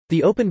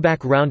The open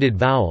back-rounded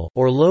vowel,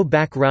 or low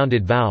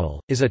back-rounded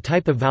vowel, is a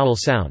type of vowel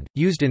sound,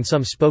 used in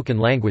some spoken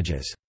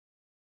languages.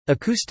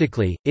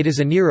 Acoustically, it is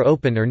a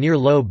near-open or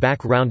near-low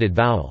back-rounded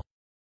vowel.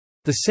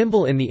 The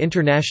symbol in the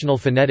International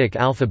Phonetic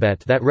Alphabet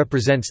that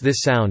represents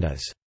this sound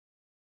is.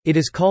 It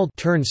is called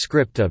turn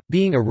script A,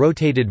 being a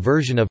rotated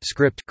version of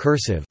script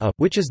cursive A,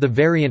 which is the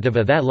variant of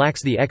A that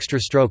lacks the extra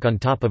stroke on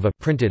top of A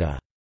printed A.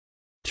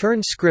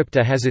 Turn script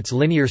A has its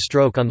linear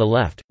stroke on the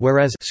left,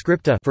 whereas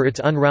script A for its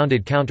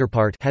unrounded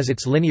counterpart has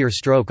its linear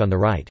stroke on the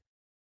right.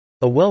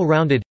 A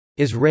well-rounded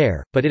is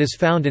rare, but it is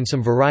found in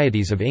some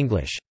varieties of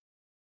English.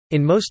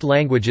 In most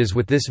languages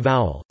with this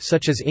vowel,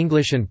 such as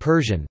English and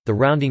Persian, the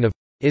rounding of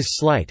is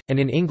slight, and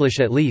in English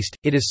at least,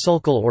 it is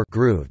sulcal or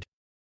grooved.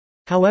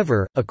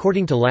 However,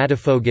 according to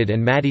Ladefoged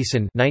and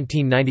Madison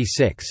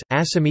 1996,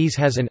 Assamese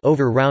has an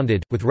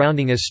over-rounded, with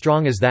rounding as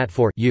strong as that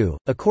for u.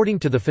 According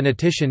to the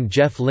phonetician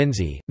Jeff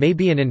Lindsay, may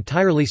be an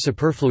entirely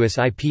superfluous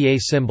IPA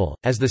symbol,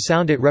 as the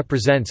sound it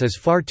represents is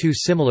far too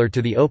similar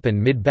to the open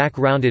mid-back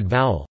rounded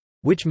vowel,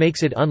 which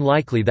makes it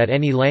unlikely that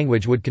any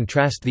language would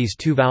contrast these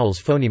two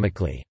vowels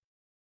phonemically.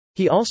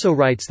 He also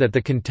writes that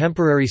the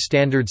contemporary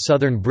Standard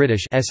Southern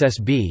British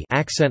 (SSB)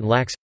 accent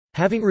lacks,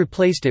 having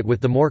replaced it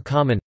with the more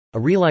common, a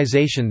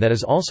realization that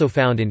is also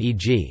found in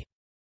e.g.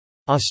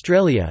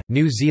 Australia,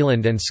 New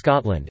Zealand and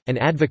Scotland,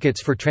 and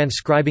advocates for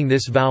transcribing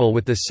this vowel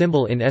with the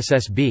symbol in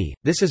SSB.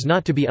 This is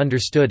not to be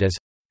understood as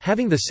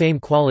having the same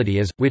quality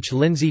as, which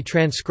Lindsay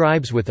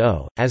transcribes with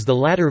O, as the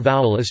latter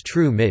vowel is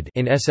true mid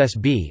in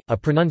SSB, a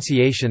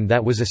pronunciation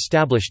that was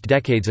established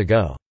decades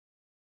ago.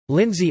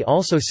 Lindsay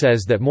also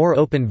says that more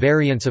open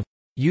variants of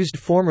used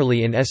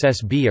formerly in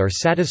SSB are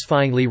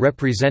satisfyingly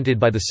represented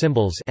by the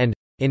symbols and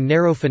in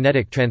narrow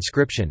phonetic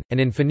transcription, and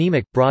in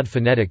phonemic, broad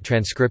phonetic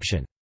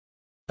transcription.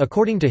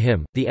 According to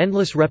him, the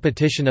endless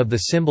repetition of the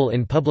symbol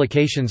in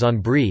publications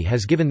on Brie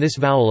has given this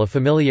vowel a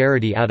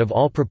familiarity out of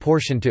all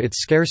proportion to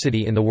its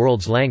scarcity in the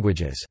world's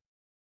languages.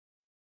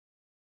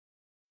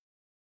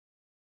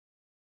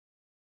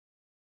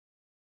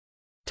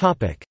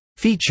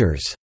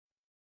 Features.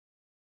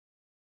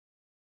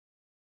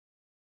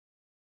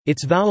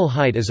 Its vowel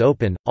height is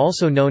open,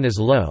 also known as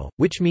low,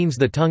 which means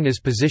the tongue is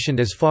positioned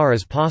as far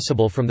as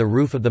possible from the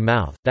roof of the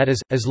mouth, that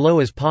is, as low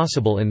as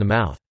possible in the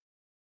mouth.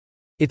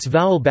 Its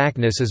vowel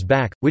backness is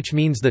back, which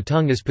means the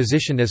tongue is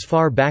positioned as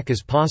far back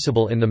as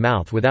possible in the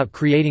mouth without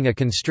creating a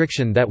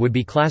constriction that would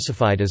be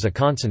classified as a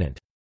consonant.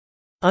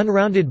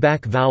 Unrounded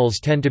back vowels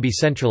tend to be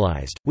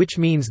centralized, which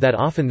means that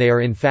often they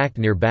are in fact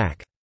near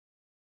back.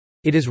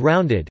 It is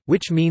rounded,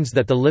 which means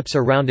that the lips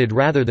are rounded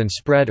rather than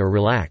spread or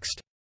relaxed.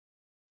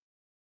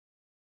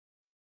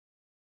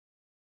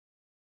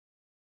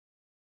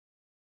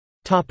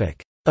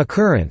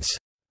 Occurrence.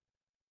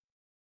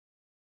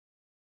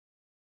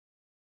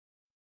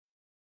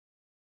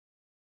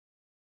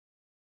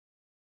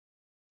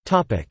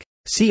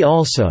 See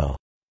also.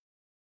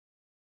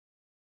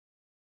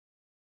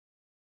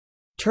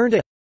 Turn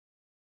to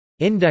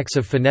Index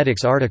of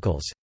phonetics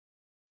articles.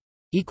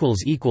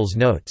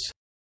 Notes